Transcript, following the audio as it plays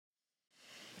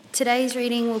Today's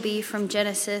reading will be from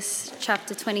Genesis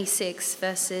chapter 26,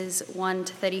 verses 1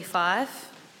 to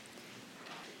 35.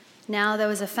 Now there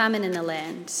was a famine in the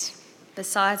land,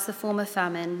 besides the former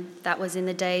famine that was in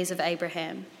the days of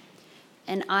Abraham.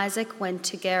 And Isaac went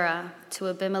to Gerar to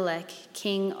Abimelech,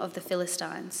 king of the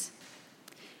Philistines.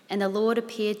 And the Lord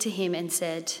appeared to him and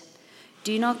said,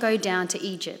 "Do not go down to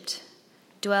Egypt.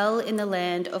 Dwell in the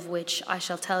land of which I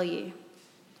shall tell you.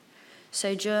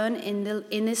 Sojourn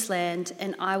in this land,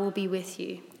 and I will be with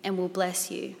you and will bless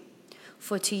you.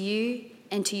 For to you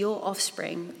and to your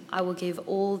offspring I will give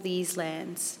all these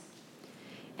lands.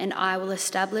 And I will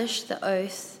establish the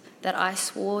oath that I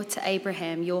swore to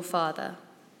Abraham your father.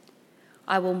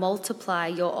 I will multiply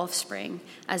your offspring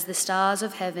as the stars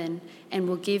of heaven, and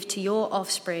will give to your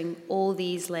offspring all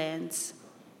these lands.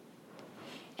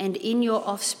 And in your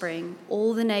offspring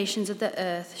all the nations of the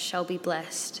earth shall be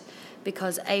blessed,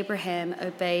 because Abraham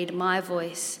obeyed my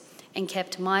voice and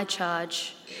kept my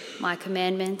charge, my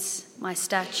commandments, my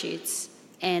statutes,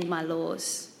 and my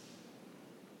laws."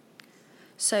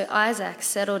 So Isaac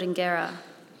settled in Gerar.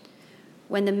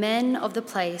 When the men of the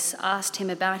place asked him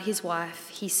about his wife,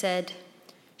 he said,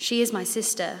 "She is my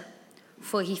sister,"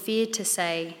 for he feared to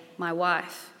say, "my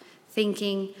wife,"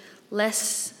 thinking,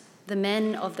 lest the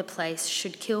men of the place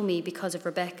should kill me because of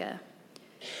Rebekah,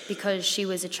 because she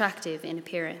was attractive in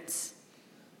appearance.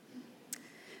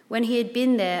 When he had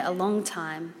been there a long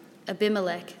time,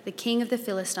 Abimelech, the king of the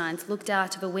Philistines, looked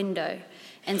out of a window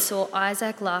and saw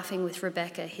Isaac laughing with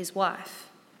Rebekah, his wife.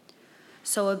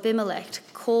 So Abimelech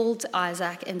called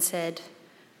Isaac and said,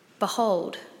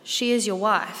 "Behold, she is your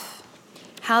wife.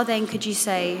 How then could you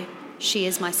say, 'She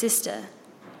is my sister'?"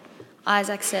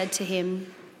 Isaac said to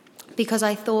him, "Because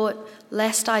I thought,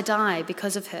 lest I die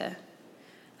because of her."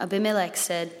 Abimelech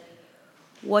said,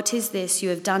 "What is this you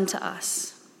have done to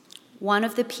us? One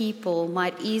of the people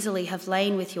might easily have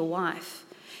lain with your wife,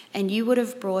 and you would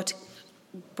have brought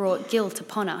guilt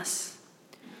upon us."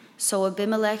 So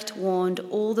Abimelech warned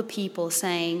all the people,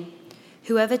 saying,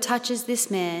 "Whoever touches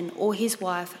this man or his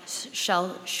wife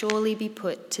shall surely be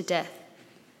put to death."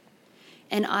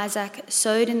 And Isaac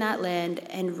sowed in that land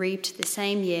and reaped the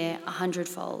same year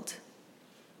 100-fold.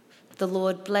 The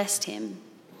Lord blessed him,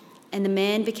 and the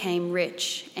man became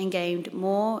rich and gained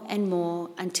more and more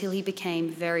until he became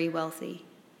very wealthy.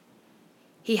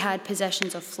 He had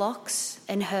possessions of flocks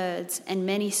and herds and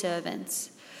many servants,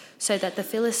 so that the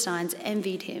Philistines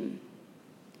envied him.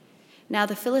 Now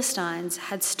the Philistines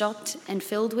had stopped and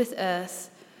filled with earth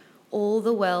all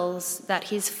the wells that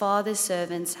his father's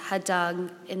servants had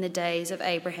dug in the days of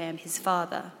Abraham his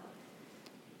father.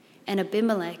 And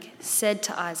Abimelech said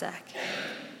to Isaac,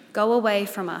 "Go away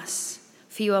from us,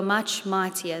 for you are much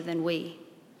mightier than we."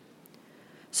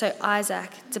 So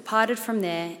Isaac departed from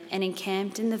there and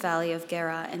encamped in the valley of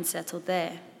Gerar and settled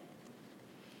there.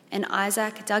 And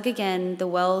Isaac dug again the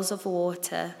wells of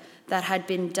water that had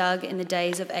been dug in the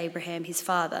days of Abraham his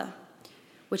father,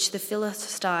 which the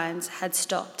Philistines had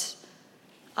stopped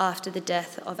after the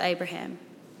death of Abraham.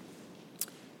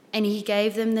 And he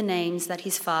gave them the names that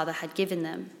his father had given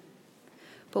them.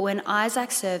 But when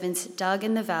Isaac's servants dug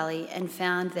in the valley and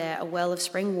found there a well of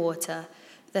spring water,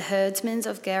 the herdsmen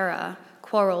of Gerar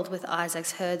quarrelled with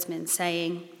Isaac's herdsmen,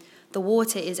 saying, "The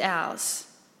water is ours."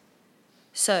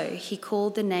 So he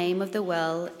called the name of the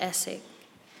well Esek,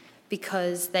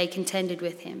 because they contended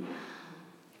with him.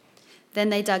 Then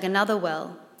they dug another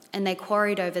well, and they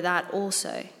quarried over that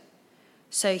also.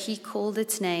 So he called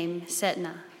its name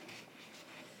Setna.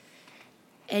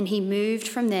 And he moved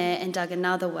from there and dug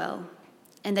another well,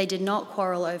 and they did not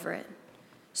quarrel over it.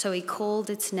 So he called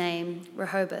its name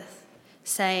Rehoboth,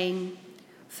 saying,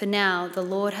 "For now the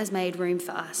Lord has made room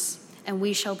for us, and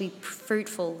we shall be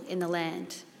fruitful in the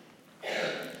land."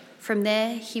 From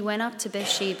there he went up to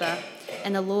Beersheba,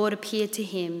 and the Lord appeared to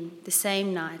him the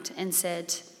same night and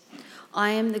said, "I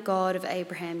am the God of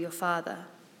Abraham your father.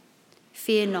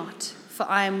 Fear not, for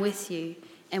I am with you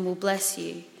and will bless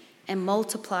you and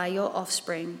multiply your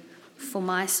offspring for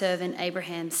my servant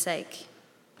Abraham's sake."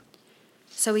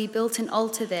 So he built an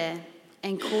altar there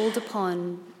and called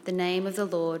upon the name of the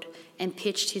Lord and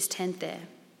pitched his tent there.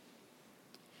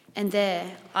 And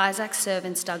there Isaac's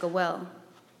servants dug a well.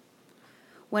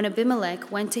 When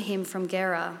Abimelech went to him from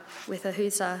Gerar with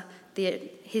Ahuzah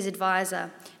his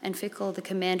advisor and Phicol the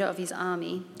commander of his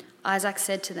army, Isaac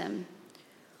said to them,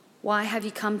 "Why have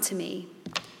you come to me,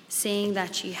 seeing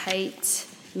that you hate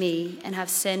me and have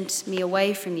sent me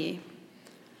away from you?"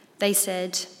 They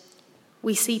said,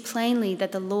 "We see plainly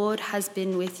that the Lord has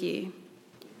been with you."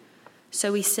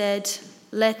 So we said,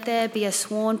 "Let there be a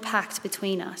sworn pact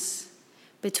between us,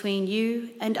 between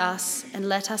you and us, and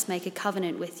let us make a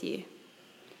covenant with you."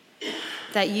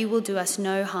 that you will do us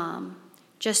no harm,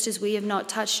 just as we have not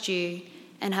touched you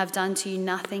and have done to you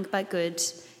nothing but good,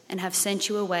 and have sent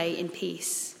you away in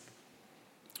peace.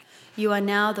 You are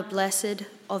now the blessed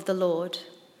of the Lord."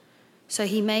 So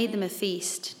he made them a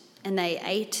feast, and they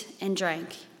ate and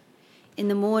drank. In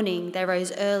the morning they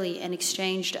rose early and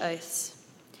exchanged oaths.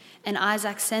 And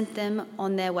Isaac sent them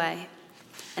on their way,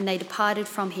 and they departed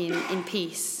from him in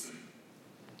peace.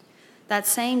 That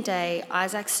same day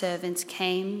Isaac's servants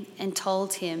came and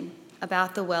told him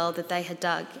about the well that they had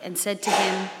dug, and said to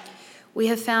him, "We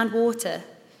have found water."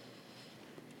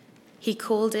 He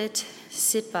called it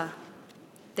Sitpah.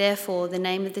 Therefore the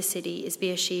name of the city is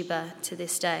Beersheba to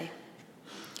this day.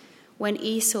 When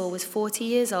Esau was 40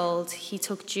 years old, he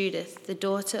took Judith, the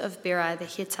daughter of Beeri the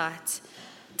Hittite,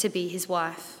 to be his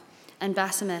wife, and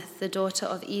Basemath, the daughter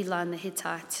of Elon the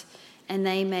Hittite, and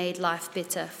they made life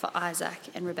bitter for Isaac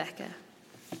and Rebekah.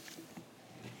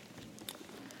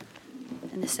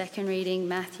 And the second reading,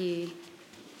 Matthew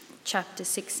chapter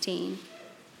 16,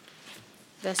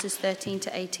 verses 13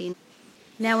 to 18.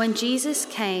 Now when Jesus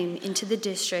came into the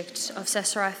district of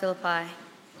Caesarea Philippi,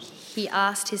 he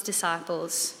asked his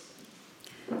disciples,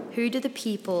 "Who do the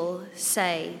people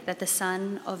say that the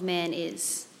Son of Man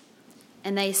is?"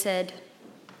 And they said,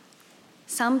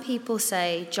 "Some people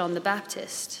say John the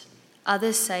Baptist,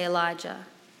 others say Elijah,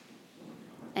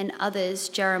 and others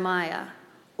Jeremiah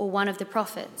or one of the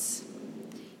prophets."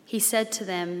 He said to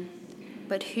them,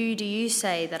 "But who do you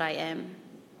say that I am?"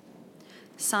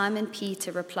 Simon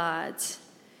Peter replied,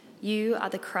 "You are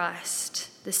the Christ,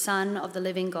 the Son of the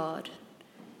living God."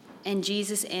 And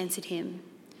Jesus answered him,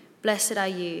 "Blessed are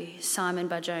you, Simon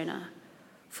Bar-Jonah,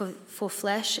 for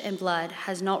flesh and blood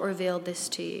has not revealed this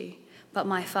to you, but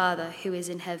my Father who is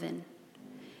in heaven.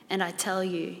 And I tell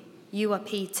you, you are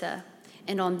Peter,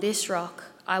 and on this rock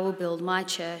I will build my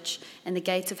church, and the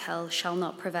gates of hell shall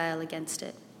not prevail against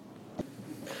it."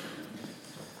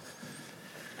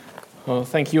 Well,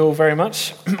 thank you all very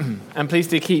much. And please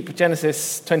do keep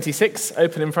Genesis 26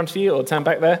 open in front of you, or turn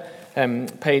back there,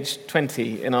 page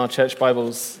 20 in our church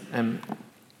Bibles.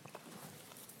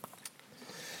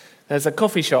 There's a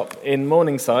coffee shop in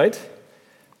Morningside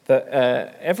that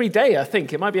every day, I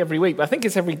think, it might be every week, but I think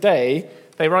it's every day,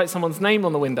 they write someone's name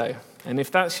on the window. And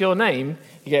if that's your name,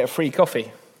 you get a free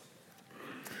coffee.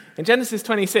 In Genesis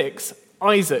 26,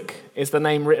 Isaac is the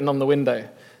name written on the window.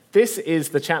 This is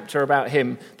the chapter about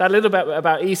him. That little bit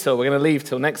about Esau, we're going to leave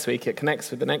till next week. It connects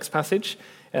with the next passage.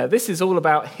 This is all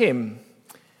about him.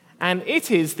 And it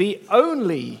is the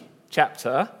only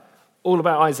chapter all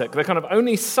about Isaac, the kind of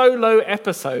only solo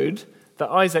episode that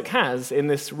Isaac has in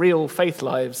this real faith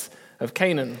lives of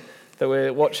Canaan that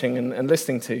we're watching and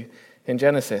listening to in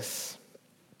Genesis.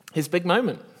 His big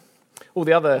moment. All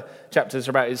the other chapters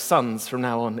are about his sons from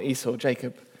now on, Esau,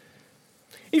 Jacob.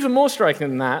 Even more striking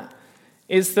than that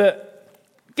is that,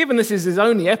 given this is his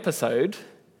only episode,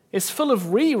 it's full of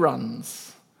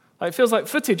reruns. It feels like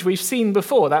footage we've seen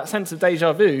before. That sense of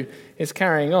deja vu is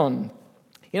carrying on.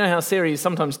 You know how series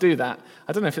sometimes do that?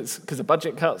 I don't know if it's because of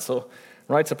budget cuts or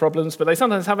writer problems, but they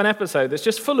sometimes have an episode that's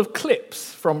just full of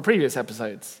clips from previous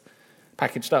episodes,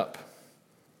 packaged up.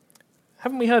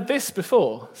 Haven't we heard this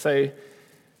before? So,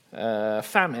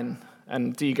 famine,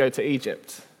 and do you go to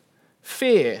Egypt?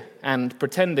 Fear, and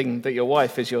pretending that your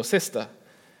wife is your sister.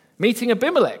 Meeting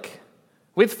Abimelech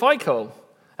with Phicol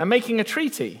and making a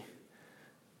treaty.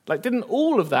 Didn't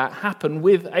all of that happen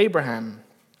with Abraham?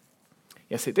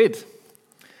 Yes, it did.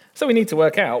 So we need to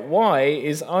work out, why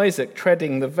is Isaac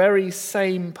treading the very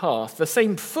same path, the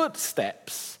same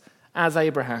footsteps as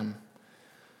Abraham?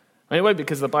 I mean, it won't be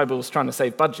because the Bible's trying to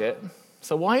save budget.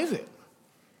 So why is it?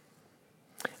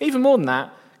 Even more than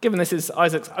that, given this is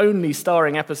Isaac's only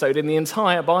starring episode in the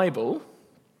entire Bible,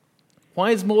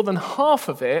 why is more than half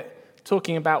of it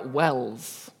talking about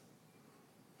wells?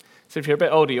 So if you're a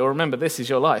bit older, you'll remember this is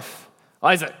your life.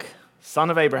 Isaac, son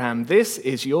of Abraham, this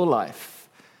is your life.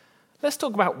 Let's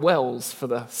talk about wells for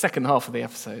the second half of the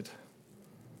episode.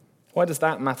 Why does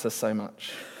that matter so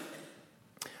much?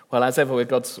 Well, as ever with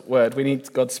God's word, we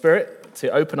need God's Spirit to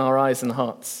open our eyes and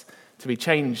hearts to be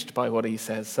changed by what he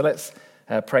says. So let's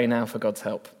pray now for God's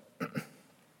help.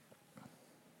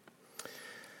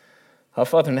 Our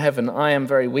Father in heaven, I am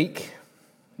very weak.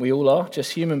 We all are,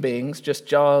 just human beings, just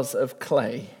jars of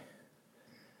clay.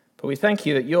 But we thank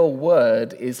you that your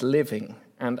word is living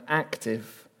and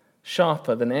active,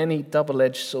 sharper than any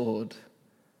double-edged sword.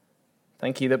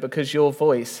 Thank you that because your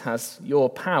voice has your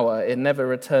power, it never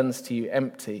returns to you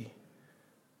empty.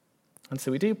 And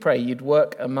so we do pray you'd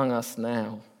work among us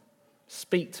now.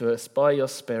 Speak to us by your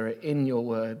Spirit in your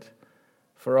word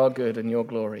for our good and your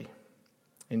glory.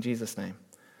 In Jesus' name,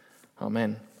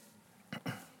 amen.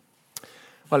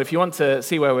 Well, if you want to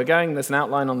see where we're going, there's an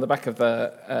outline on the back of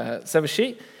the service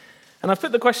sheet. And I've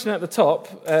put the question at the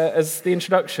top as the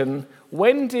introduction: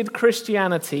 when did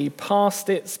Christianity pass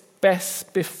its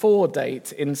best before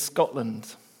date in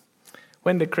Scotland?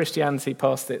 When did Christianity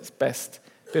pass its best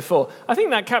before? I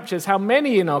think that captures how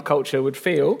many in our culture would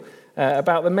feel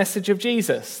about the message of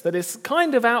Jesus, that it's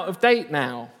kind of out of date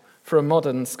now for a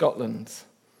modern Scotland.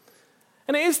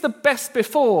 And it is the best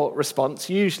before response,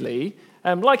 usually.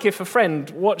 Like if a friend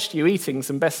watched you eating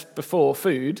some best before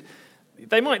food,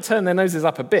 they might turn their noses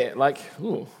up a bit, like,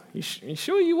 ooh, you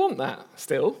sure you want that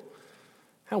still?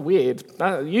 How weird.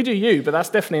 You do you, but that's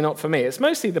definitely not for me. It's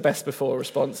mostly the best before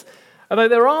response. Although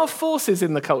there are forces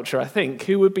in the culture, I think,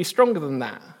 who would be stronger than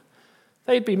that.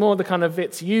 They'd be more the kind of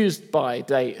it's used by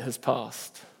date has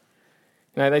passed.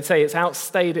 They'd say it's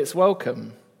outstayed its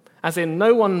welcome, as in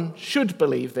no one should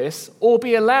believe this or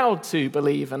be allowed to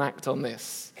believe and act on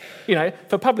this.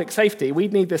 For public safety,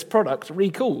 we'd need this product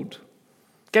recalled.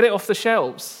 Get it off the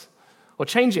shelves or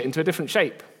change it into a different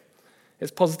shape.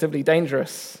 It's positively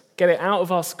dangerous. Get it out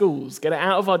of our schools, get it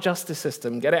out of our justice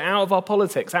system, get it out of our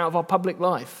politics, out of our public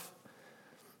life.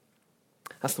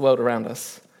 That's the world around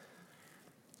us.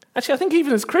 Actually, I think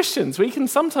even as Christians, we can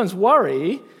sometimes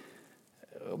worry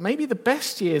maybe the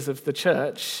best years of the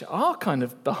church are kind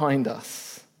of behind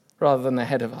us rather than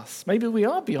ahead of us. Maybe we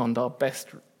are beyond our best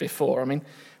before.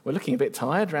 We're looking a bit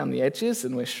tired around the edges,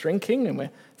 and we're shrinking, and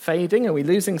we're fading. Are we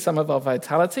losing some of our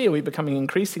vitality? Are we becoming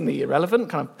increasingly irrelevant,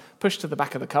 kind of pushed to the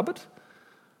back of the cupboard?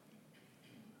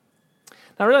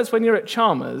 Now, I realise when you're at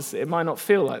Chalmers, it might not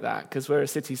feel like that, because we're a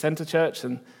city centre church,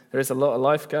 and there is a lot of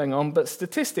life going on. But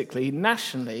statistically,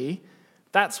 nationally,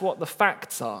 that's what the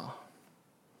facts are.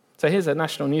 So here's a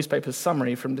national newspaper's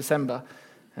summary from December.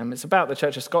 It's about the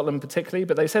Church of Scotland particularly,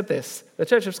 but they said this: the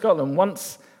Church of Scotland,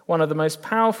 once one of the most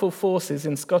powerful forces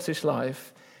in Scottish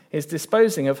life, is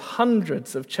disposing of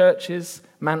hundreds of churches,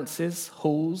 manses,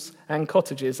 halls, and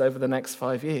cottages over the next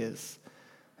 5 years.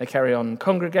 They carry on.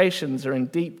 Congregations are in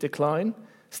steep decline,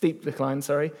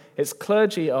 its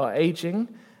clergy are aging,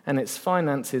 and its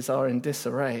finances are in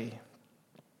disarray.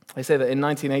 They say that in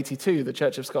 1982, the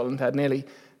Church of Scotland had nearly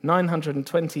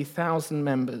 920,000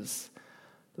 members.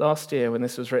 Last year, when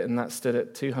this was written, that stood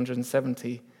at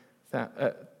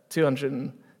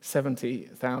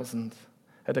 270,000,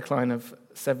 a decline of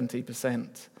 70%.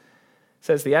 It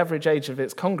says the average age of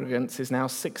its congregants is now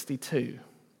 62,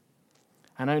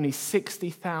 and only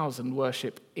 60,000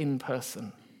 worship in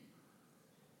person.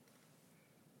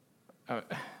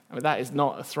 That is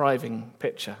not a thriving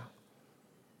picture.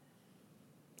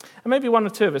 And maybe one or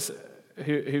two of us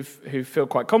who feel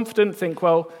quite confident think,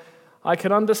 well, I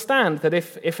can understand that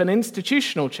if an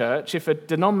institutional church, if a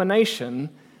denomination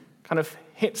kind of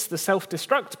hits the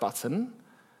self-destruct button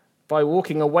by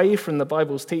walking away from the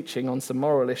Bible's teaching on some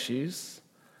moral issues,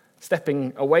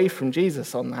 stepping away from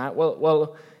Jesus on that,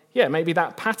 well, yeah, maybe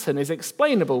that pattern is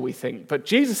explainable, we think. But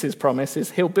Jesus' promise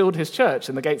is he'll build his church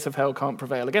and the gates of hell can't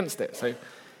prevail against it. So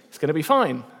it's going to be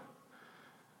fine.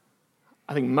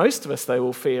 I think most of us, though,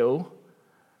 will feel,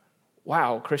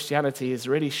 wow, Christianity is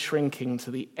really shrinking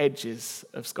to the edges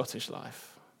of Scottish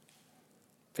life.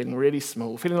 Feeling really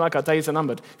small, feeling like our days are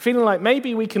numbered, feeling like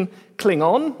maybe we can cling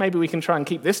on, maybe we can try and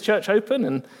keep this church open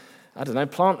and,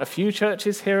 plant a few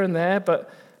churches here and there, but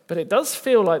it does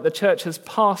feel like the church has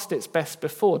passed its best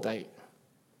before date.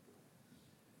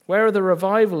 Where are the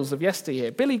revivals of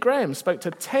yesteryear? Billy Graham spoke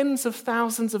to tens of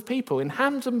thousands of people in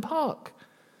Hampden Park.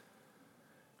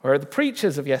 Where are the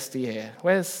preachers of yesteryear?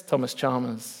 Where's Thomas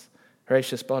Chalmers,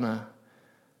 Horatius Bonner,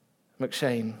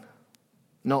 McShane,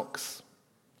 Knox,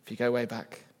 if you go way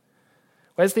back?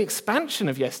 Where's the expansion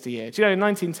of yesteryear? Do you know, in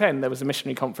 1910, there was a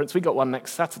missionary conference. We got one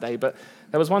next Saturday, but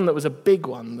there was one that was a big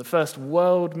one, the first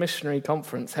World Missionary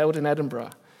Conference held in Edinburgh.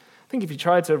 I think if you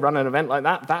tried to run an event like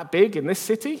that big in this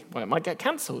city, well, it might get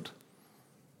cancelled.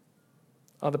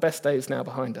 Are the best days now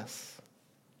behind us?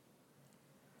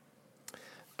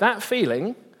 That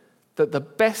feeling that the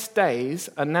best days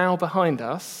are now behind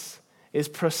us is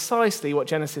precisely what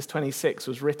Genesis 26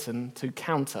 was written to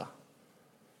counter.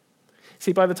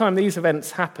 See, by the time these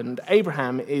events happened,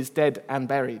 Abraham is dead and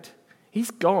buried. He's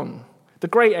gone. The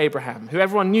great Abraham, who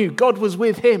everyone knew God was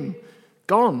with him,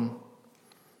 gone.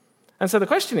 And so the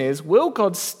question is, will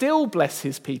God still bless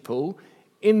his people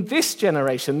in this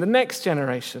generation, the next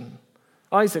generation,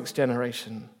 Isaac's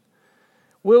generation?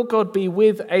 Will God be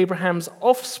with Abraham's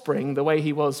offspring the way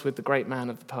he was with the great man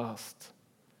of the past?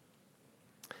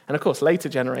 And of course, later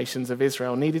generations of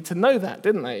Israel needed to know that,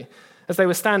 didn't they? As they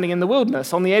were standing in the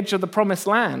wilderness on the edge of the promised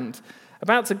land,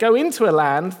 about to go into a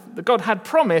land that God had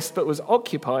promised but was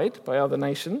occupied by other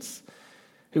nations.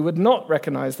 who would not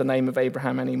recognize the name of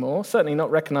Abraham anymore, certainly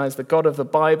not recognize the God of the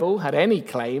Bible had any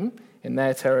claim in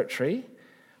their territory.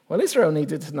 Well, Israel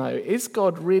needed to know, is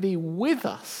God really with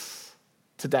us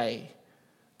today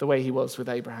the way he was with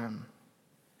Abraham?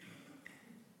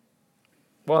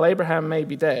 While Abraham may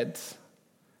be dead,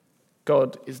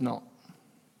 God is not.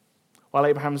 While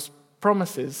Abraham's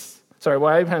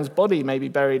body may be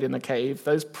buried in a cave,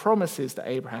 those promises to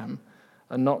Abraham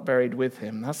are not buried with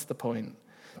him. That's the point.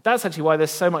 That's actually why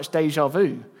there's so much deja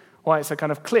vu, why it's a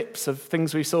kind of clips of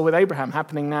things we saw with Abraham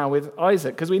happening now with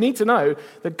Isaac, because we need to know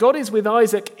that God is with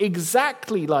Isaac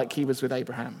exactly like he was with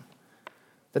Abraham.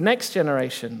 The next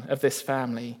generation of this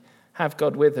family have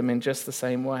God with them in just the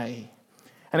same way.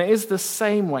 And it is the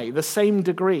same way, the same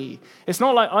degree. It's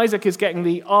not like Isaac is getting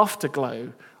the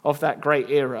afterglow of that great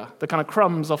era, the kind of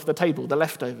crumbs off the table, the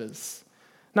leftovers.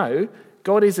 No,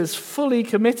 God is as fully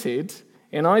committed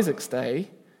in Isaac's day,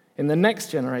 in the next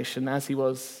generation, as he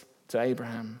was to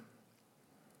Abraham.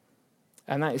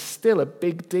 And that is still a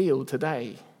big deal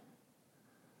today.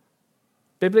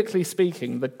 Biblically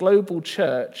speaking, the global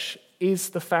church is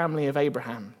the family of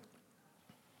Abraham.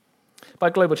 By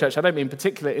global church, I don't mean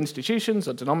particular institutions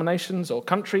or denominations or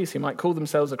countries who might call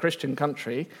themselves a Christian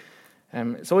country.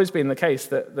 It's always been the case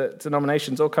that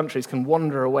denominations or countries can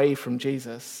wander away from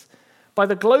Jesus. By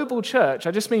the global church,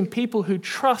 I just mean people who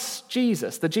trust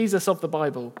Jesus, the Jesus of the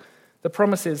Bible, the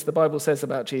promises the Bible says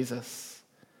about Jesus.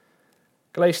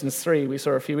 Galatians 3, we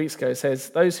saw a few weeks ago, says,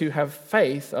 those who have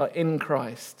faith are in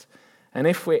Christ. And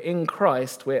if we're in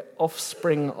Christ, we're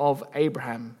offspring of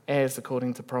Abraham, heirs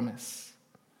according to promise.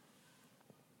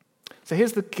 So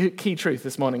here's the key truth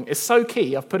this morning. It's so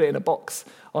key, I've put it in a box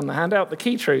on the handout. The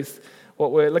key truth,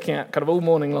 what we're looking at kind of all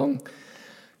morning long.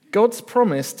 God's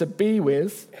promise to be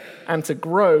with and to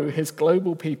grow his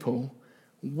global people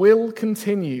will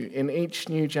continue in each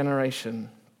new generation.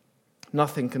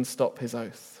 Nothing can stop his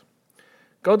oath.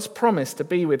 God's promise to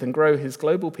be with and grow his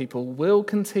global people will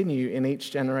continue in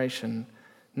each generation.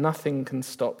 Nothing can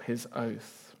stop his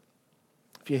oath.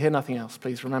 If you hear nothing else,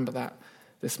 please remember that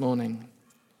this morning.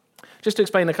 Just to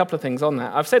explain a couple of things on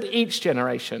that. I've said each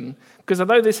generation, because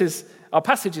although our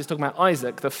passage is talking about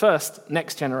Isaac, the first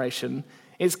next generation,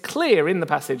 it's clear in the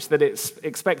passage that it's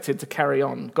expected to carry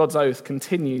on. God's oath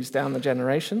continues down the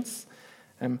generations.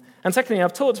 And secondly,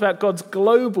 I've talked about God's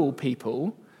global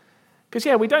people, because,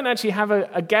 we don't actually have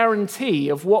a guarantee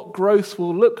of what growth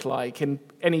will look like in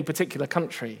any particular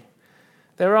country.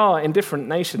 There are, in different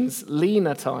nations,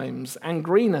 leaner times and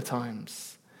greener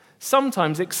times.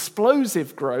 Sometimes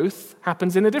explosive growth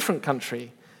happens in a different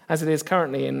country, as it is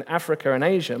currently in Africa and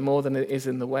Asia more than it is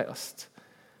in the West.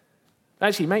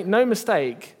 Actually, make no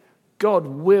mistake, God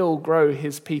will grow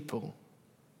his people.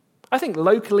 I think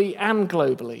locally and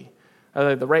globally,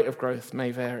 although the rate of growth may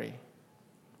vary.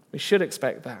 We should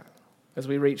expect that as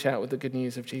we reach out with the good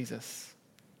news of Jesus.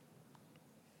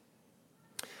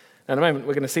 Now, in a moment,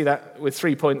 we're going to see that with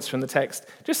 3 points from the text.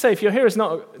 Just say, if you're here as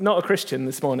not a Christian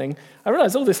this morning, I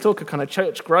realize all this talk of kind of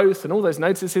church growth and all those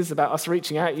notices about us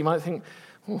reaching out, you might think,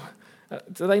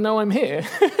 do they know I'm here?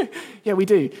 Yeah, we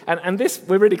do. And this,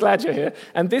 we're really glad you're here.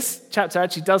 And this chapter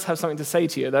actually does have something to say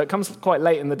to you, though it comes quite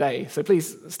late in the day. So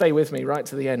please stay with me right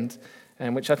to the end,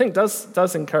 which I think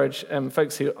does encourage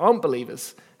folks who aren't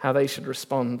believers how they should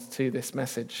respond to this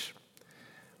message.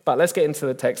 But let's get into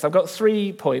the text. I've got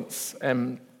 3 points,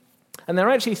 and there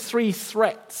are actually 3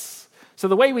 threats. So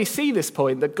the way we see this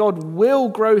point, that God will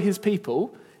grow his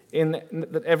people in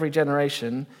every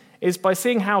generation, is by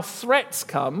seeing how threats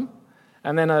come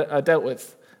and then are dealt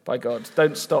with by God.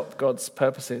 Don't stop God's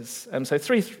purposes. So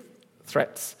 3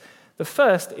 threats. The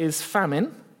first is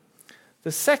famine.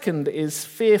 The second is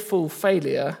fearful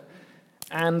failure.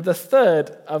 And the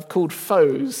third I've called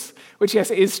foes, which,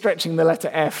 yes, it is stretching the letter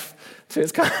F to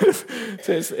its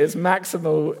its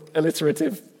maximal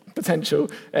alliterative potential.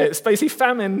 It's basically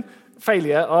famine,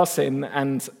 failure, our sin,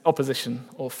 and opposition,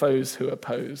 or foes who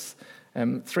oppose.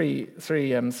 3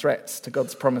 threats to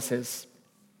God's promises.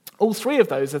 All 3 of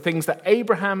those are things that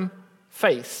Abraham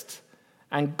faced,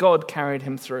 and God carried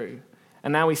him through.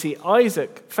 And now we see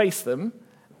Isaac face them,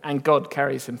 and God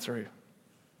carries him through.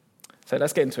 So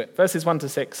let's get into it. Verses 1 to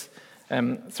 6.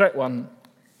 Threat 1,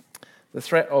 the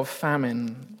threat of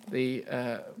famine. The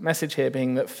message here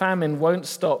being that famine won't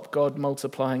stop God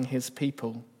multiplying his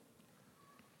people.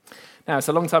 Now, it's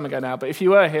a long time ago now, but if you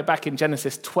were here back in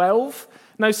Genesis 12,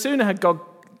 no sooner had God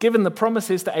given the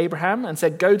promises to Abraham and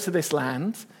said, go to this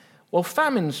land, well,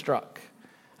 famine struck.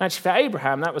 Actually, for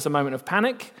Abraham, that was a moment of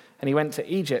panic, and he went to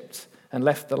Egypt and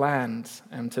left the land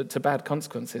to bad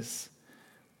consequences.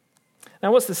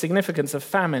 Now, what's the significance of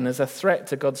famine as a threat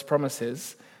to God's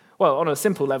promises? Well, on a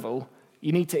simple level,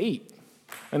 you need to eat.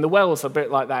 And the well's a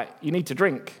bit like that. You need to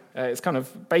drink. It's kind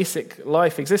of basic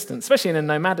life existence, especially in a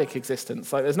nomadic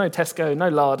existence. Like there's no Tesco, no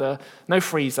larder, no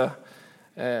freezer.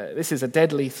 This is a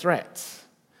deadly threat.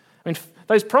 I mean,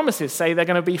 those promises say they're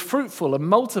going to be fruitful and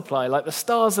multiply like the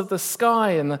stars of the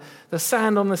sky and the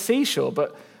sand on the seashore.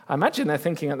 But I imagine they're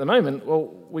thinking at the moment,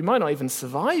 well, we might not even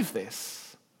survive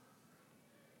this.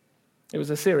 It was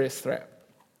a serious threat.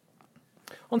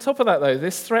 On top of that, though,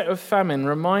 this threat of famine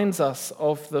reminds us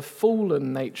of the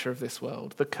fallen nature of this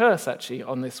world, the curse, actually,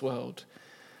 on this world.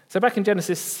 So back in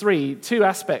Genesis 3, two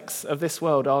aspects of this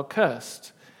world are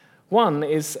cursed. One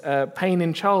is pain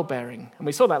in childbearing, and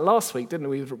we saw that last week, didn't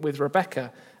we, with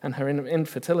Rebecca and her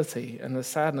infertility and the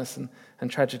sadness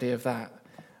and tragedy of that.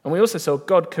 And we also saw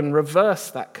God can reverse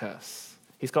that curse.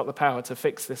 He's got the power to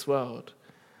fix this world.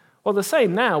 Well, the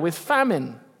same now with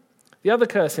famine. The other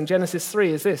curse in Genesis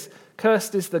 3 is this: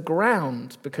 cursed is the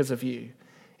ground because of you.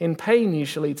 In pain you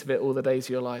shall eat of it all the days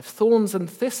of your life. Thorns and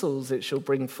thistles it shall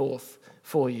bring forth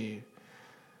for you.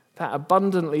 That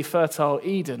abundantly fertile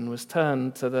Eden was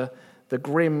turned to the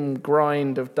grim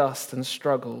grind of dust and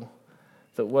struggle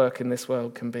that work in this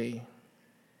world can be.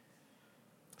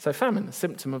 So famine, a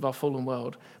symptom of our fallen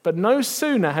world. But no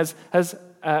sooner has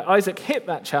Isaac hit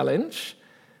that challenge,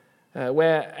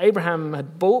 where Abraham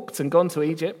had balked and gone to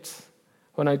Egypt,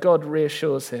 when God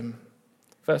reassures him.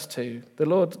 Verse 2, the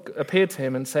Lord appeared to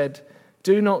him and said,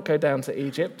 "Do not go down to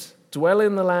Egypt. Dwell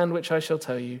in the land which I shall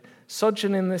tell you.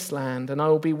 Sojourn in this land, and I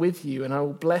will be with you, and I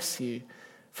will bless you.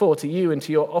 For to you and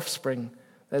to your offspring,"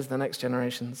 there's the next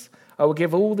generations, "I will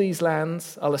give all these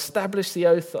lands. I'll establish the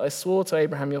oath that I swore to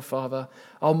Abraham your father.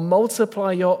 I'll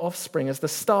multiply your offspring as the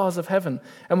stars of heaven,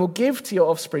 and will give to your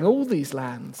offspring all these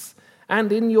lands.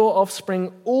 And in your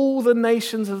offspring all the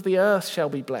nations of the earth shall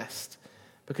be blessed.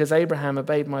 Because Abraham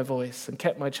obeyed my voice and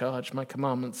kept my charge, my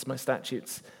commandments, my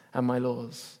statutes, and my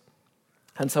laws."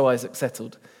 And so Isaac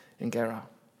settled in Gerar.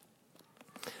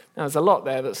 Now, there's a lot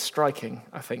there that's striking,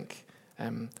 I think.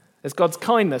 There's God's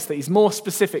kindness that he's more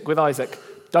specific with Isaac.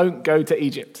 Don't go to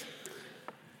Egypt.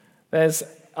 There's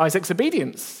Isaac's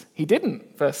obedience. He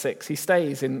didn't, verse 6. He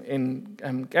stays in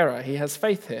Gerar. He has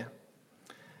faith here.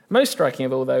 Most striking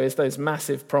of all, though, is those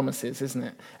massive promises, isn't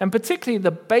it? And particularly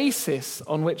the basis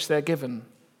on which they're given.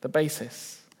 The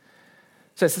basis.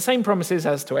 So it's the same promises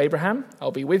as to Abraham. I'll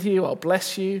be with you, I'll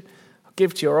bless you, I'll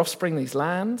give to your offspring these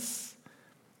lands.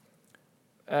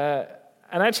 And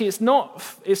actually it's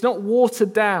not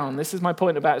watered down. This is my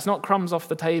point about it's not crumbs off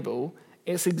the table.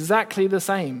 It's exactly the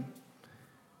same.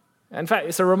 In fact,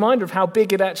 it's a reminder of how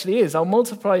big it actually is. I'll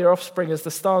multiply your offspring as the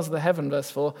stars of the heaven,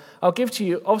 verse 4. I'll give to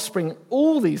you offspring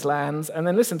all these lands. And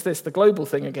then listen to this, the global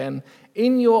thing again.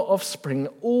 In your offspring,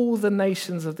 all the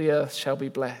nations of the earth shall be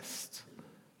blessed.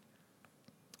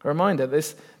 A reminder,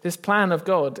 this plan of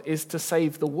God is to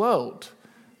save the world,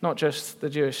 not just the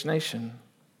Jewish nation.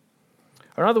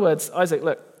 Or in other words, Isaac,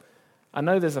 look, I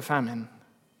know there's a famine,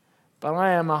 but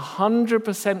I am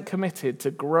 100% committed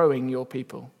to growing your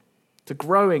people, to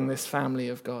growing this family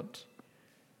of God.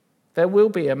 There will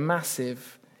be a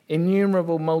massive,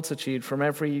 innumerable multitude from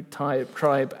every type,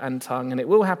 tribe, and tongue, and it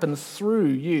will happen through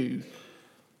you.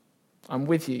 I'm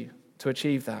with you to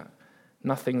achieve that.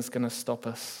 Nothing's going to stop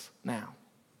us now.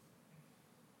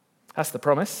 That's the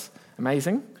promise.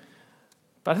 Amazing.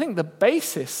 But I think the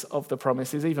basis of the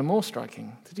promise is even more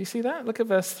striking. Did you see that? Look at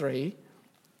verse 3.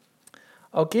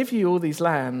 I'll give you all these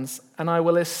lands, and I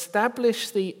will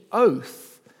establish the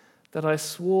oath that I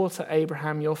swore to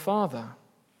Abraham your father.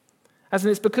 As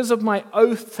in, it's because of my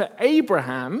oath to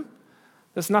Abraham,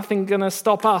 there's nothing going to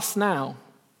stop us now.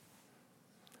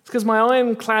 It's because my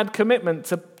ironclad commitment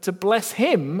to bless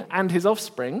him and his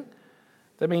offspring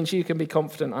that means you can be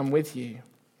confident I'm with you.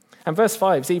 And verse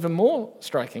 5 is even more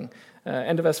striking.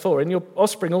 End of verse 4. In your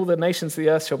offspring all the nations of the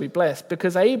earth shall be blessed,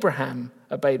 because Abraham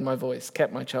obeyed my voice,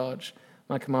 kept my charge,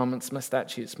 my commandments, my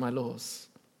statutes, my laws.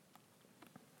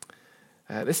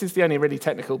 This is the only really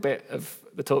technical bit of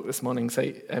the talk this morning, so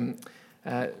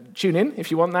tune in if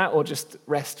you want that, or just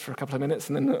rest for a couple of minutes,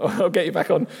 and then I'll get you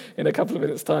back on in a couple of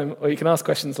minutes' time, or you can ask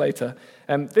questions later.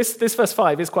 This verse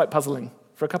 5 is quite puzzling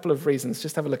for a couple of reasons.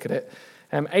 Just have a look at it.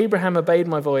 Abraham obeyed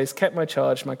my voice, kept my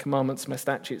charge, my commandments, my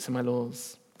statutes, and my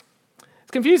laws.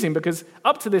 It's confusing because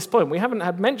up to this point, we haven't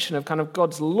had mention of kind of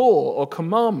God's law or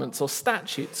commandments or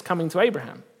statutes coming to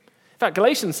Abraham. In fact,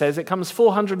 Galatians says it comes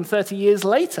 430 years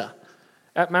later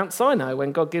at Mount Sinai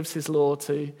when God gives his law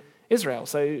to Israel.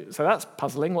 So that's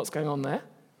puzzling, what's going on there.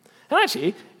 And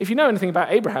actually, if you know anything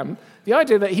about Abraham, the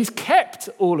idea that he's kept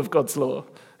all of God's law,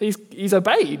 he's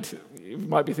obeyed, you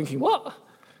might be thinking, what?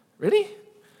 Really?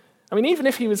 I mean, even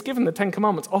if he was given the Ten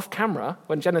Commandments off camera,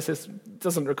 when Genesis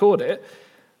doesn't record it,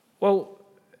 well,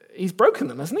 he's broken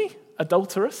them, hasn't he?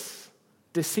 Adulterous,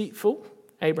 deceitful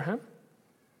Abraham.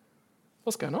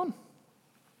 What's going on?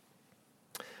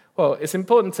 Well, it's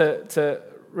important to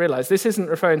realize this isn't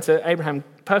referring to Abraham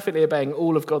perfectly obeying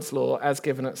all of God's law as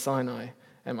given at Sinai.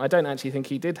 I don't actually think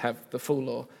he did have the full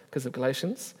law because of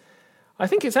Galatians. I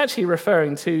think it's actually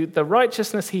referring to the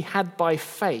righteousness he had by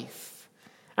faith,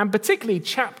 and particularly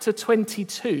chapter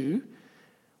 22,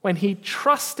 when he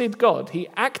trusted God. He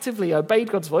actively obeyed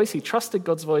God's voice. He trusted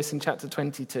God's voice in chapter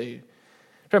 22.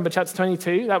 Remember chapter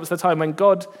 22? That was the time when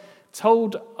God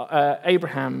told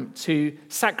Abraham to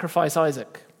sacrifice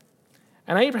Isaac.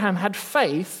 And Abraham had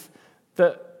faith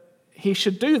that he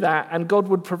should do that and God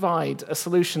would provide a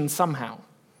solution somehow.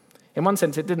 In one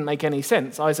sense, it didn't make any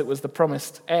sense. Isaac was the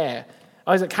promised heir.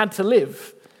 Isaac had to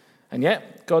live. And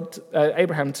yet,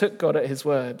 Abraham took God at his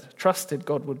word, trusted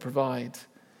God would provide.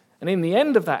 And in the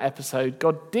end of that episode,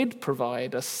 God did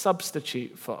provide a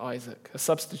substitute for Isaac, a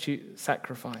substitute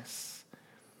sacrifice.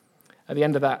 At the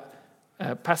end of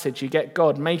that passage, you get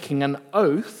God making an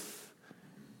oath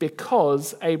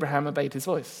because Abraham obeyed his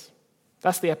voice.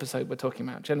 That's the episode we're talking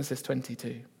about, Genesis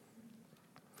 22.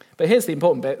 But here's the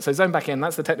important bit. So zone back in,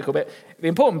 that's the technical bit. The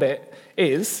important bit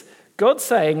is God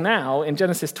saying now in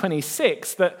Genesis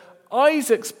 26 that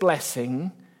Isaac's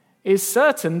blessing is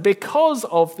certain because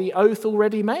of the oath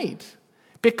already made,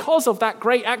 because of that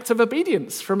great act of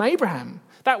obedience from Abraham,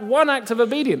 that one act of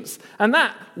obedience. And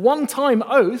that one-time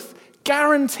oath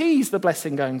guarantees the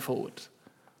blessing going forward.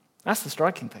 That's the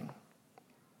striking thing.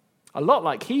 A lot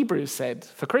like Hebrews said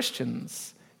for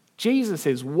Christians,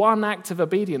 Jesus' one act of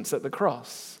obedience at the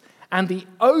cross and the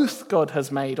oath God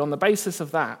has made on the basis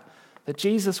of that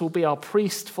Jesus will be our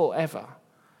priest forever,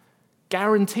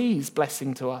 guarantees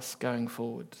blessing to us going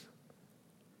forward.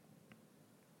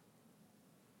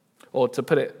 Or to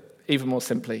put it even more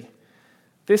simply,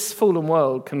 this fallen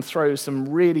world can throw some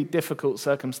really difficult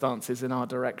circumstances in our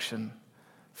direction.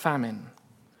 Famine,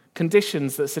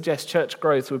 conditions that suggest church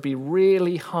growth would be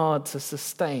really hard to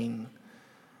sustain.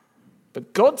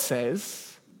 But God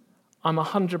says, I'm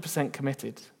 100%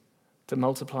 committed to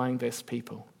multiplying this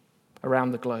people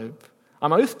around the globe.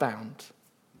 I'm oath-bound.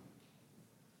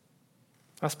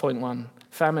 That's point one.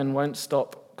 Famine won't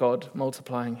stop God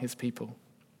multiplying his people.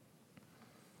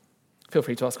 Feel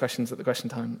free to ask questions at the question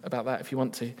time about that if you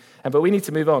want to. But we need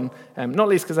to move on, not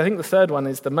least because I think the third one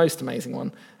is the most amazing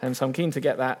one, so I'm keen to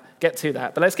get to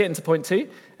that. But let's get into point two.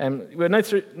 We're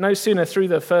no sooner through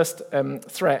the first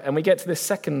threat, and we get to this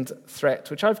second threat,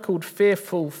 which I've called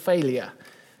fearful failure.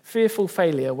 Fearful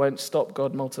failure won't stop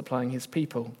God multiplying his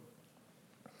people.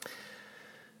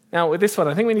 Now, with this one,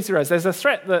 I think we need to realize there's a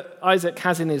threat that Isaac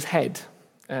has in his head.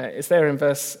 It's there in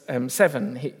verse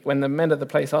 7. When the men of the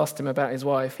place asked him about his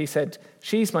wife, he said,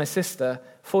 "She's my sister,"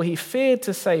 for he feared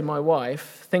to say my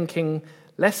wife, thinking,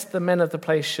 lest the men of the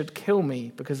place should kill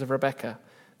me because of Rebekah,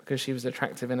 because she was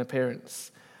attractive in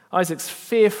appearance. Isaac's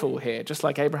fearful here, just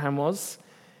like Abraham was.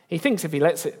 He thinks if he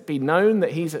lets it be known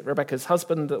that he's Rebekah's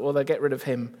husband, that they'll get rid of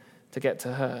him to get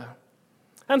to her.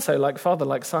 And so, like father,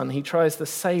 like son, he tries the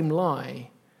same lie.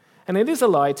 And it is a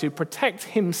lie to protect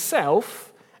himself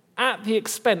at the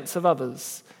expense of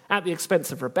others, at the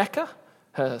expense of Rebekah,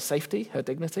 her safety, her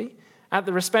dignity, at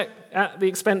the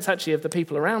expense actually of the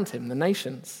people around him, the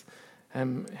nations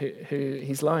who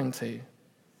he's lying to.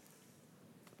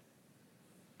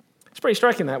 It's pretty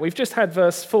striking that. We've just had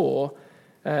verse 4,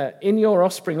 in your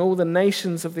offspring all the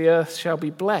nations of the earth shall be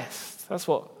blessed. That's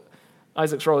what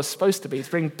Isaac's role is supposed to be, to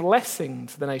bring blessing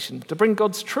to the nation, to bring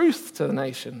God's truth to the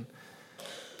nation.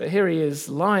 But here he is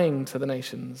lying to the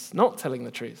nations, not telling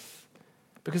the truth,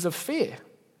 because of fear,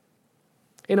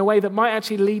 in a way that might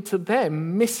actually lead to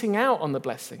them missing out on the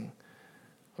blessing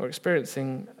or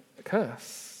experiencing a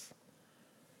curse.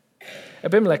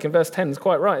 Abimelech in verse 10 is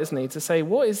quite right, isn't he, to say,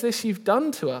 "What is this you've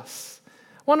done to us?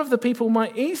 One of the people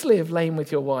might easily have lain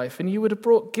with your wife, and you would have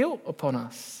brought guilt upon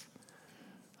us."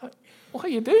 What are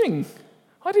you doing?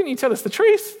 Why didn't you tell us the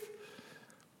truth?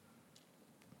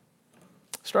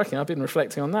 Striking, I've been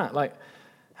reflecting on that. Like,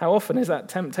 how often is that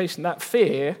temptation, that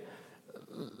fear,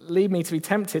 lead me to be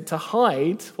tempted to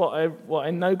hide what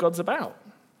I know God's about?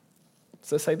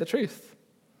 So say the truth.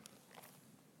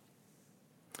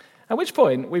 At which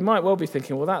point, we might well be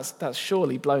thinking, well, that's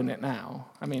surely blown it now.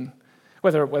 I mean,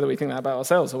 whether we think that about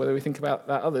ourselves or whether we think about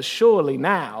that others, surely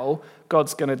now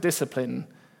God's going to discipline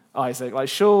Isaac. Like,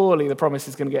 surely the promise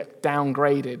is going to get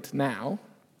downgraded now.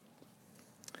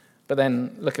 But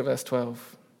then look at verse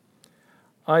 12.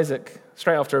 Isaac,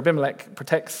 straight after Abimelech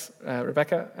protects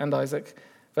Rebekah and Isaac,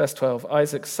 Verse 12,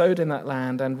 Isaac sowed in that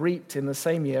land and reaped in the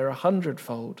same year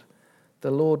 100-fold.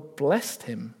 The Lord blessed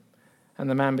him, and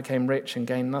the man became rich and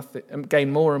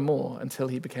gained more and more until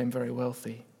he became very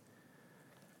wealthy.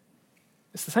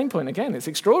 It's the same point again. It's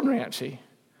extraordinary, actually.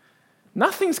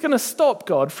 Nothing's going to stop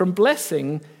God from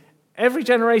blessing every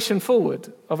generation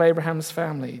forward of Abraham's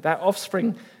family, that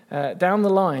offspring down the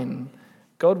line.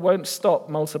 God won't stop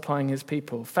multiplying his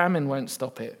people. Famine won't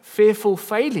stop it. Fearful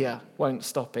failure won't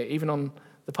stop it, even on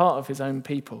the part of his own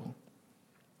people.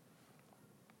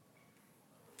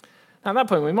 Now, at that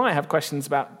point, we might have questions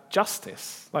about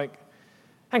justice. Like,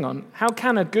 hang on, how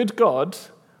can a good God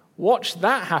watch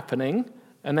that happening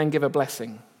and then give a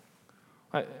blessing?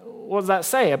 Like, what does that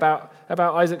say about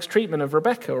Isaac's treatment of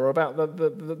Rebekah or about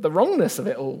the wrongness of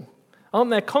it all?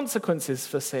 Aren't there consequences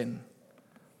for sin?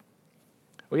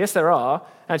 Well, yes, there are.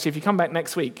 Actually, if you come back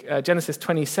next week, Genesis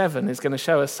 27 is going to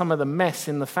show us some of the mess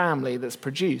in the family that's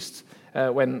produced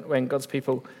when God's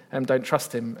people don't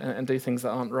trust him and do things that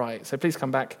aren't right. So please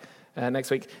come back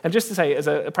next week. And just to say, as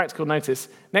a practical notice,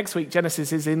 next week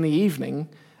Genesis is in the evening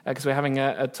because we're having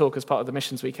a talk as part of the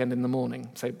missions weekend in the morning.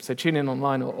 So tune in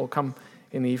online or come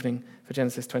in the evening for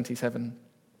Genesis 27.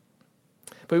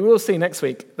 But we will see next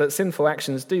week that sinful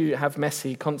actions do have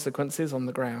messy consequences on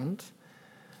the ground.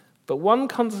 But one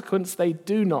consequence they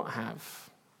do not have,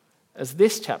 as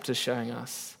this chapter is showing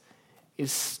us,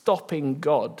 is stopping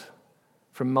God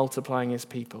from multiplying his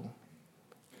people.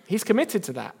 He's committed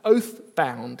to that,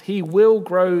 oath-bound. He will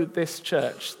grow this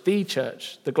church,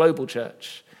 the global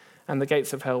church, and the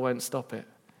gates of hell won't stop it.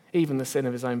 Even the sin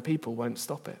of his own people won't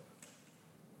stop it.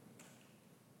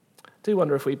 I do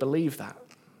wonder if we believe that,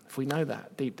 if we know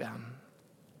that deep down.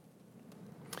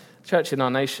 Church in our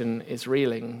nation is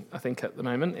reeling, I think, at the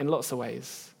moment in lots of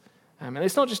ways. And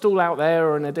it's not just all out there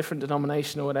or in a different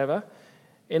denomination or whatever.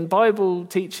 In Bible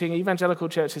teaching, evangelical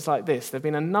churches like this, there have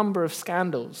been a number of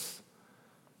scandals,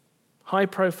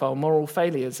 high-profile moral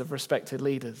failures of respected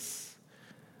leaders.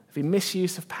 There have been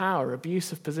misuse of power,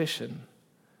 abuse of position.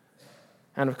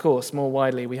 And of course, more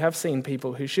widely, we have seen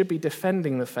people who should be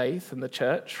defending the faith and the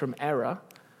church from error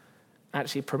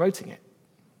actually promoting it,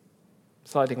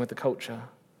 siding with the culture.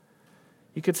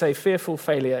 You could say fearful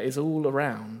failure is all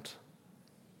around.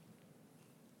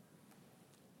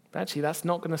 But actually, that's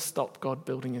not going to stop God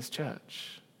building his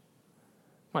church.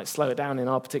 It might slow it down in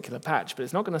our particular patch, but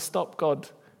it's not going to stop God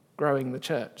growing the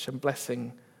church and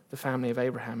blessing the family of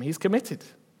Abraham. He's committed.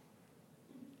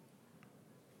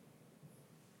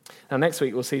 Now, next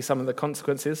week, we'll see some of the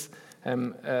consequences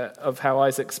of how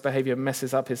Isaac's behavior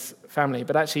messes up his family.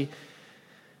 But actually,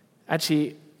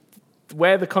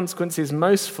 where the consequences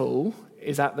most fall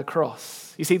is at the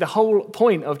cross. You see, the whole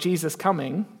point of Jesus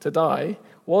coming to die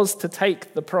was to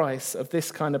take the price of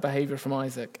this kind of behavior from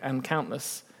Isaac and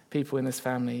countless people in this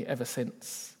family ever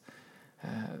since.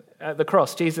 At the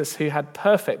cross, Jesus, who had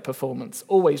perfect performance,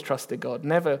 always trusted God,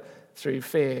 never through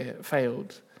fear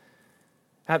failed.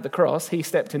 At the cross, he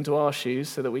stepped into our shoes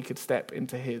so that we could step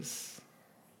into his.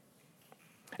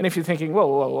 And if you're thinking,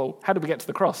 whoa, how did we get to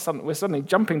the cross? We're suddenly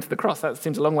jumping to the cross. That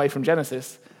seems a long way from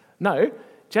Genesis. No,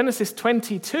 Genesis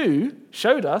 22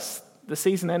 showed us, the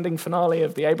season-ending finale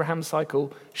of the Abraham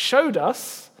cycle, showed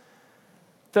us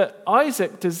that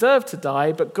Isaac deserved to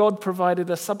die, but God provided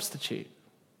a substitute.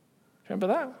 Remember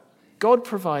that? God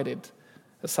provided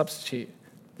a substitute,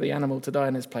 the animal to die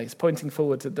in his place, pointing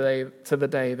forward to the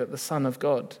day that the Son of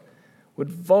God would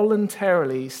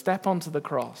voluntarily step onto the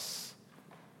cross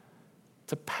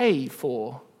to pay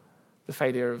for the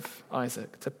failure of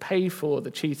Isaac, to pay for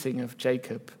the cheating of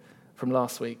Jacob from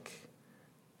last week,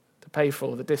 to pay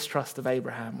for the distrust of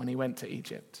Abraham when he went to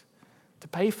Egypt, to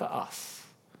pay for us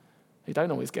who don't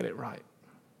always get it right.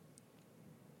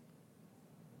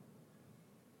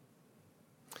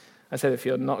 I said if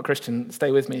you're not a Christian,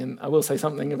 stay with me, and I will say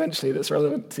something eventually that's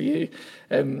relevant to you.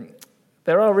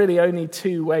 There are really only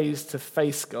two ways to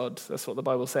face God. That's what the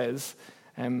Bible says.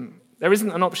 There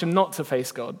isn't an option not to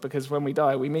face God, because when we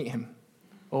die, we meet him,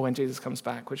 or when Jesus comes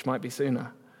back, which might be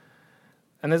sooner.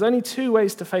 And there's only two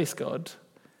ways to face God: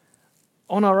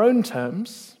 on our own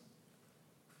terms,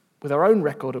 with our own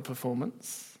record of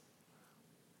performance,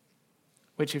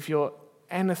 which if you're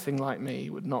anything like me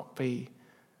would not be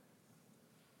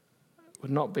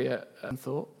a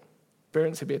thought.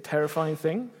 Experience would be a terrifying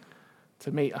thing,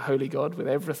 to meet a holy God with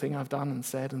everything I've done and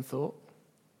said and thought.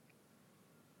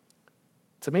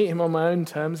 To meet him on my own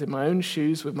terms, in my own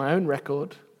shoes, with my own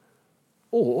record,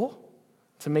 or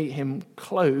to meet him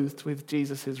clothed with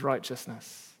Jesus'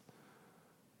 righteousness,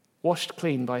 washed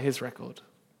clean by his record.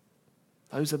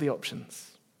 Those are the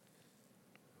options.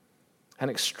 And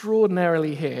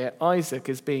extraordinarily here, Isaac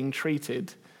is being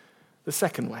treated the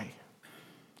second way,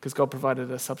 because God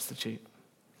provided a substitute.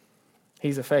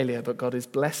 He's a failure, but God is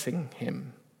blessing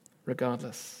him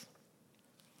regardless.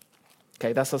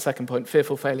 Okay, that's our second point.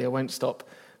 Fearful failure won't stop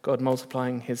God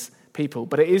multiplying his people.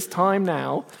 But it is time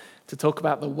now to talk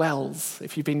about the wells.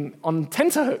 If you've been on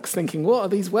tenterhooks thinking, what are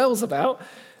these wells about?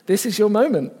 This is your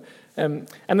moment. And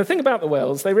the thing about the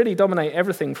wells, they really dominate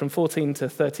everything from 14 to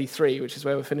 33, which is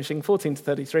where we're finishing, 14 to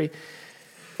 33.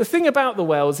 The thing about the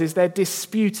wells is they're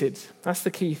disputed. That's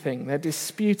the key thing. They're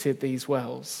disputed, these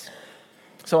wells.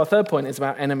 So our third point is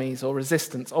about enemies or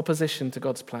resistance, opposition to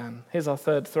God's plan. Here's our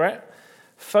third threat.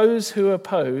 Foes who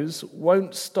oppose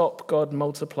won't stop God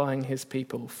multiplying his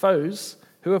people. Foes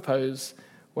who oppose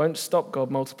won't stop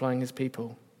God multiplying his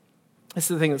people. This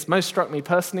is the thing that's most struck me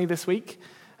personally this week,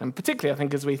 and particularly, I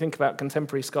think, as we think about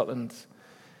contemporary Scotland.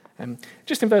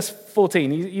 Just in verse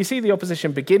 14, you see the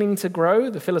opposition beginning to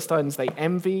grow. The Philistines, they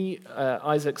envy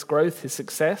Isaac's growth, his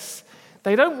success.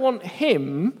 They don't want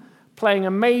him playing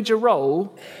a major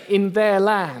role in their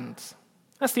land.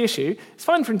 That's the issue. It's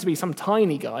fine for him to be some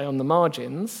tiny guy on the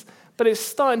margins, but it's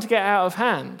starting to get out of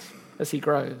hand as he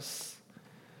grows.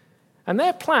 And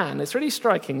their plan, it's really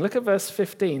striking. Look at verse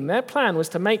 15. Their plan was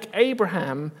to make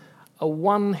Abraham a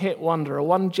one-hit wonder, a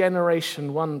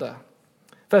one-generation wonder.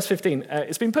 Verse 15,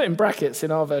 it's been put in brackets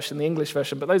in our version, the English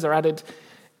version, but those are added.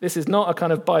 This is not a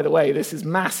kind of by the way, this is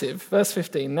massive. Verse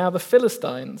 15, now the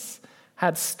Philistines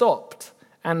had stopped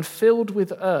and filled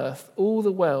with earth all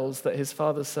the wells that his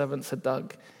father's servants had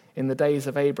dug in the days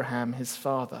of Abraham, his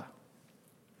father.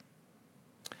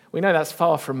 We know that's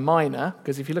far from minor,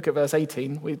 because if you look at verse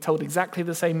 18, we're told exactly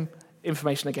the same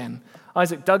information again.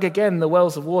 Isaac dug again the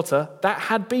wells of water that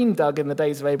had been dug in the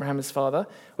days of Abraham his father,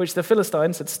 which the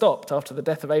Philistines had stopped after the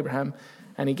death of Abraham,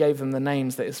 and he gave them the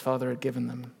names that his father had given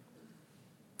them.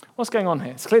 What's going on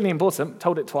here? It's clearly important,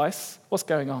 told it twice. What's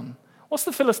going on? What's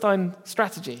the Philistine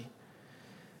strategy?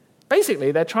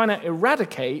 Basically, they're trying to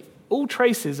eradicate all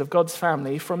traces of God's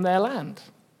family from their land.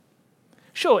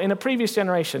 Sure, in a previous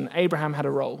generation, Abraham had a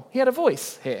role. He had a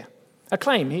voice here. A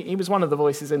claim. He was one of the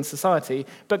voices in society.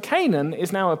 But Canaan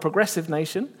is now a progressive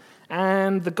nation,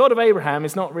 and the God of Abraham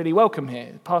is not really welcome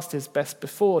here, past his best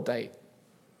before date.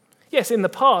 Yes, in the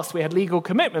past, we had legal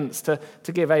commitments to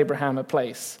give Abraham a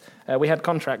place. We had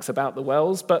contracts about the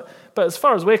wells, but as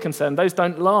far as we're concerned, those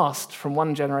don't last from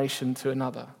one generation to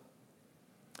another.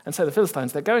 And so the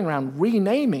Philistines, they're going around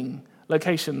renaming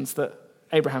locations that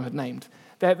Abraham had named.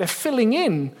 They're filling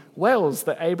in wells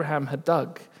that Abraham had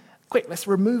dug. Quick, let's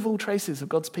remove all traces of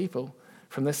God's people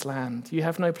from this land. You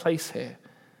have no place here,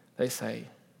 they say.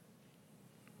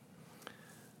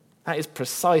 That is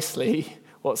precisely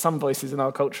what some voices in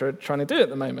our culture are trying to do at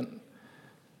the moment.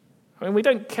 I mean, we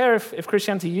don't care if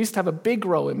Christianity used to have a big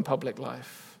role in public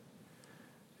life.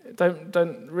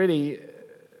 Don't really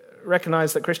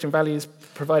recognize that Christian values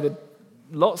provided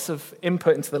lots of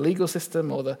input into the legal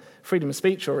system or the freedom of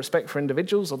speech or respect for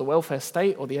individuals or the welfare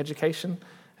state or the education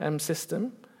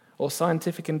system or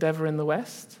scientific endeavor in the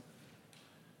West.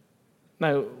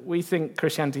 No, we think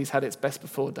Christianity's had its best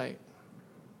before date.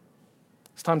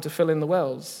 It's time to fill in the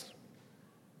wells.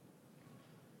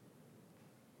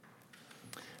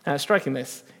 Now, striking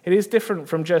this, it is different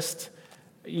from just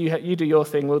you do your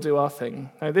thing, we'll do our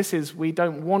thing. No, this is we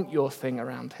don't want your thing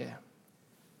around here.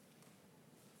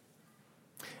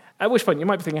 At which point you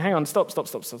might be thinking, hang on, stop.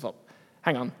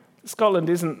 Hang on. Scotland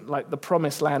isn't like the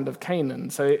promised land of Canaan,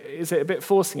 so is it a bit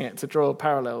forcing it to draw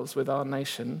parallels with our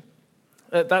nation?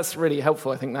 That's really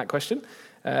helpful, I think, that question.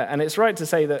 And it's right to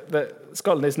say that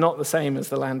Scotland is not the same as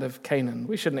the land of Canaan.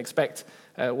 We shouldn't expect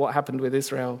what happened with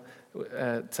Israel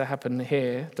to happen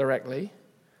here directly.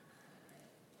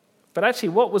 But actually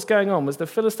what was going on was the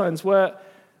Philistines were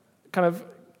kind of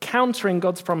countering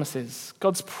God's promises.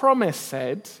 God's promise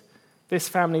said, this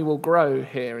family will grow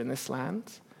here in this land.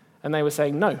 And they were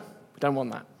saying, no, we don't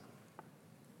want that.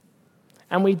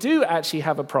 And we do actually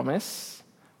have a promise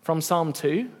from Psalm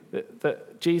 2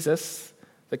 that Jesus,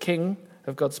 the King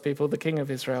of God's people, the King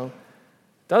of Israel,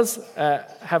 does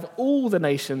have all the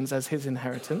nations as his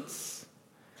inheritance.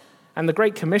 And the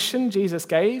Great Commission Jesus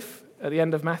gave at the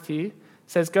end of Matthew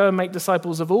says, go and make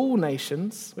disciples of all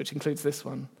nations, which includes this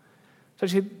one. So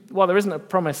actually, while there isn't a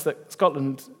promise that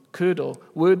Scotland could or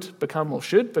would become or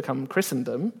should become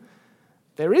Christendom,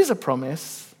 there is a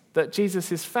promise that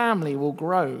Jesus' family will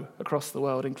grow across the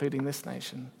world, including this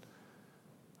nation.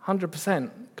 100%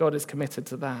 God is committed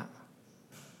to that.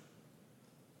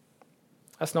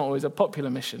 That's not always a popular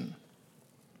mission.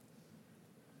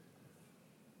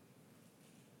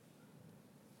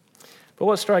 But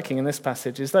what's striking in this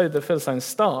passage is though the Philistines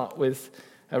start with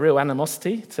a real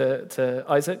animosity to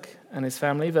Isaac and his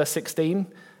family, verse 16,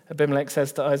 Abimelech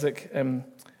says to Isaac,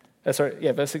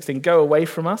 verse 16, "Go away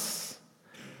from us."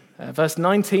 Verse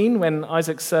 19, when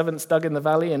Isaac's servants dug in the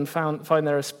valley and find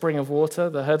there a spring of water,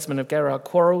 the herdsmen of Gerar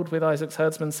quarreled with Isaac's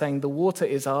herdsmen, saying, "The water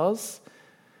is ours."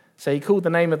 So he called the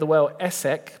name of the well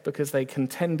Esek, because they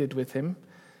contended with him.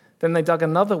 Then they dug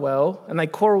another well, and they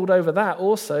quarreled over that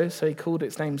also, so he called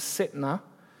its name Sitnah. I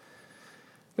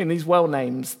mean, these well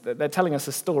names, they're telling us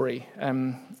a story,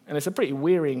 and it's a pretty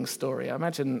wearying story. I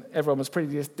imagine everyone was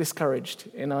pretty discouraged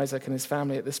in Isaac and his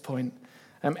family at this point.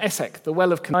 Esek, the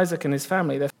well of Isaac and his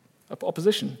family, they're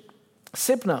opposition.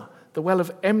 Sibnah, the well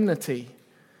of enmity.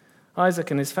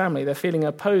 Isaac and his family, they're feeling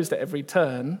opposed at every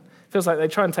turn. Feels like they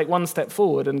try and take one step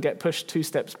forward and get pushed 2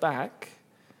 steps back.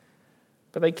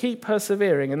 But they keep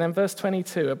persevering, and then verse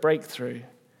 22, a breakthrough.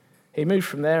 He moved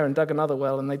from there and dug another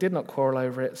well, and they did not quarrel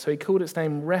over it. So he called its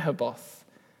name Rehoboth,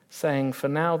 saying, "For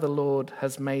now the Lord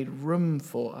has made room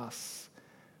for us.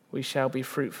 We shall be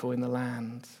fruitful in the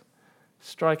land."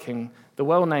 Striking, the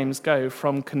well names go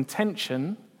from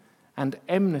contention and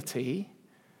enmity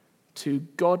to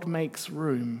God makes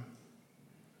room.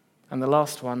 And the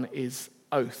last one is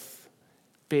oath,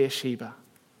 Beersheba.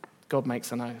 God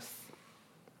makes an oath.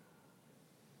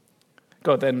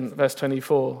 God then, verse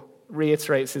 24,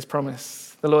 reiterates his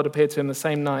promise. The Lord appeared to him the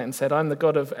same night and said, "I'm the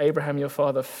God of Abraham your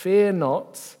father. Fear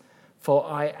not, for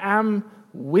I am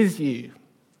with you."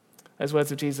 Those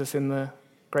words of Jesus in the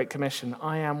Great Commission.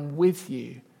 I am with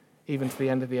you, even to the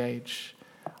end of the age.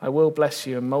 I will bless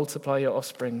you and multiply your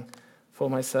offspring for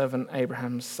my servant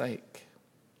Abraham's sake.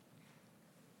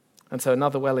 And so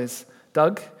another well is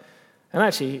dug. And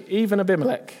actually, even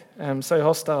Abimelech, so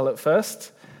hostile at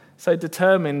first, so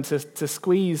determined to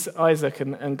squeeze Isaac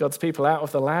and God's people out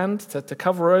of the land, to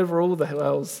cover over all the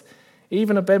wells,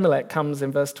 even Abimelech comes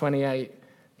in verse 28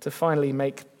 to finally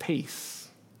make peace.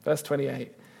 Verse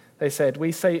 28, they said,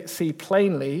 "We see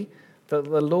plainly that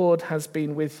the Lord has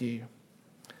been with you."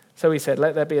 So he said,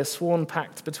 "Let there be a sworn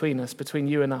pact between us, between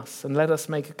you and us, and let us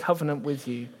make a covenant with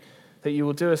you, that you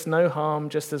will do us no harm,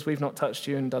 just as we've not touched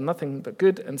you and done nothing but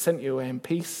good and sent you away in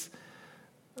peace."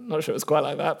 I'm not sure it was quite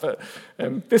like that, but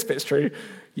this bit's true.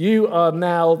 "You are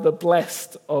now the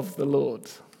blessed of the Lord."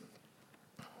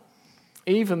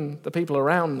 Even the people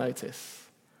around notice,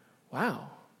 wow,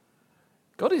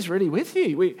 God is really with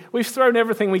you. We've thrown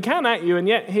everything we can at you, and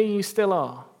yet here you still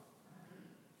are.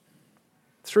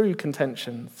 Through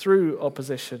contention, through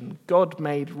opposition, God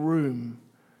made room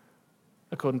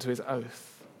according to his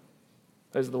oath.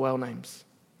 Those are the well names.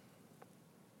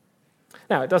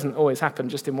 Now, it doesn't always happen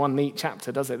just in one neat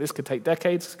chapter, does it? This could take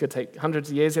decades, it could take hundreds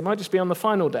of years. It might just be on the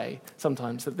final day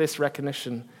sometimes that this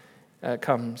recognition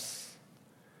comes.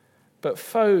 But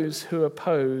foes who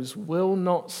oppose will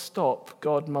not stop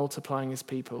God multiplying his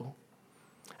people.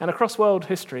 And across world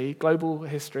history, global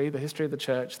history, the history of the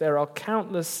church, there are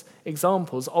countless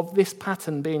examples of this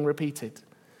pattern being repeated.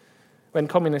 When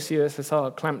communist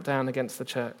USSR clamped down against the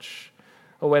church,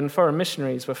 or when foreign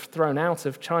missionaries were thrown out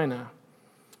of China,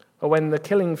 or when the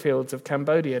killing fields of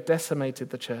Cambodia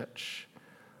decimated the church,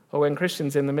 or when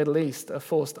Christians in the Middle East are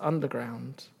forced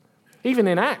underground. Even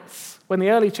in Acts, when the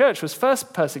early church was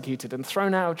first persecuted and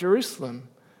thrown out of Jerusalem,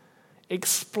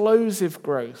 explosive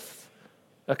growth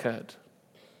occurred.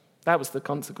 That was the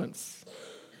consequence.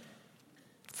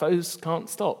 Foes can't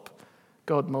stop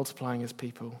God multiplying his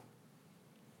people.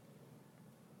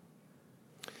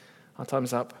 Our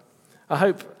time's up.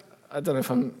 I don't know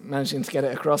if I'm managing to get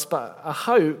it across, but I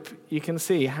hope you can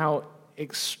see how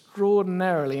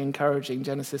extraordinarily encouraging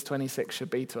Genesis 26 should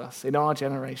be to us in our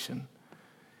generation.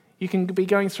 You can be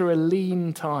going through a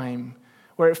lean time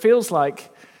where it feels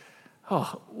like,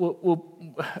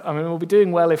 we'll be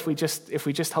doing well if we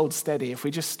just hold steady, if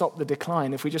we just stop the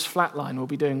decline, if we just flatline, we'll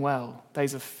be doing well.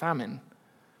 Days of famine.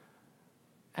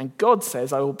 And God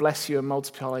says, "I will bless you and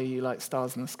multiply you like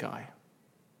stars in the sky."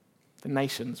 The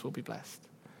nations will be blessed.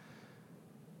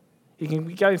 You can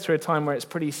be going through a time where it's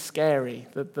pretty scary,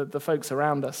 that the folks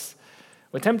around us,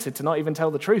 we're tempted to not even tell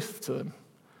the truth to them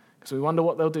because we wonder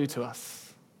what they'll do to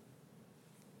us.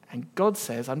 And God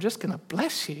says, "I'm just going to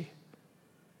bless you,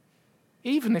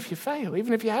 even if you fail,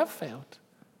 even if you have failed."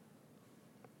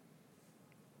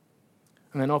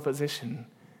 And then opposition.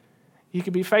 You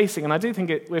could be facing, and I do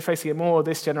think we're facing it more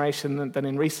this generation than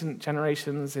in recent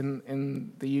generations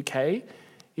in the UK.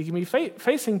 You can be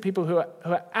facing people who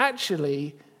are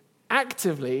actually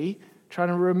actively trying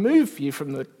to remove you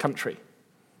from the country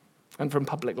and from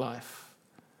public life.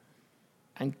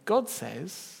 And God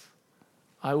says,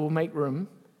 "I will make room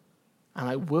and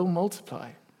I will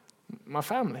multiply my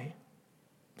family,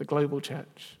 the global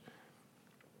church."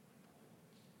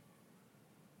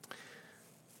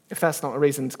 If that's not a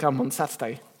reason to come on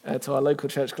Saturday to our local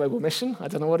church global mission. I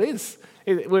don't know what is.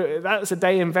 That's a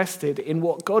day invested in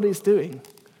what God is doing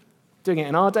it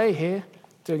in our day here,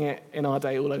 doing it in our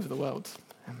day all over the world.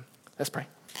 Let's pray.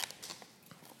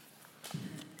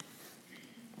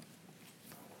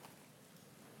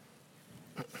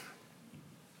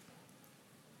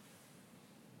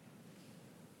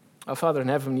 Our Father in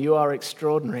heaven, you are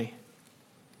extraordinary,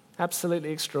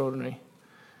 absolutely extraordinary.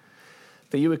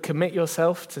 That you would commit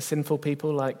yourself to sinful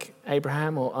people like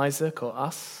Abraham or Isaac or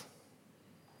us,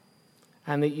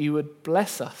 and that you would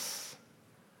bless us,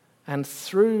 and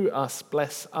through us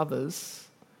bless others,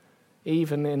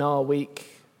 even in our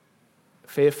weak,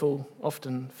 fearful,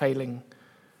 often failing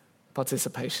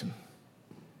participation.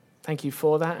 Thank you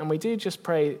for that, and we do just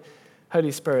pray,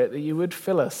 Holy Spirit, that you would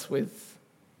fill us with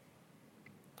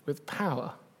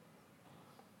power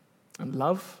and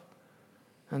love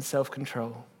and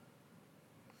self-control.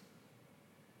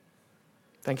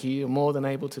 Thank you, you're more than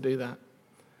able to do that.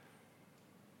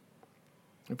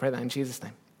 We pray that in Jesus'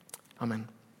 name. Amen.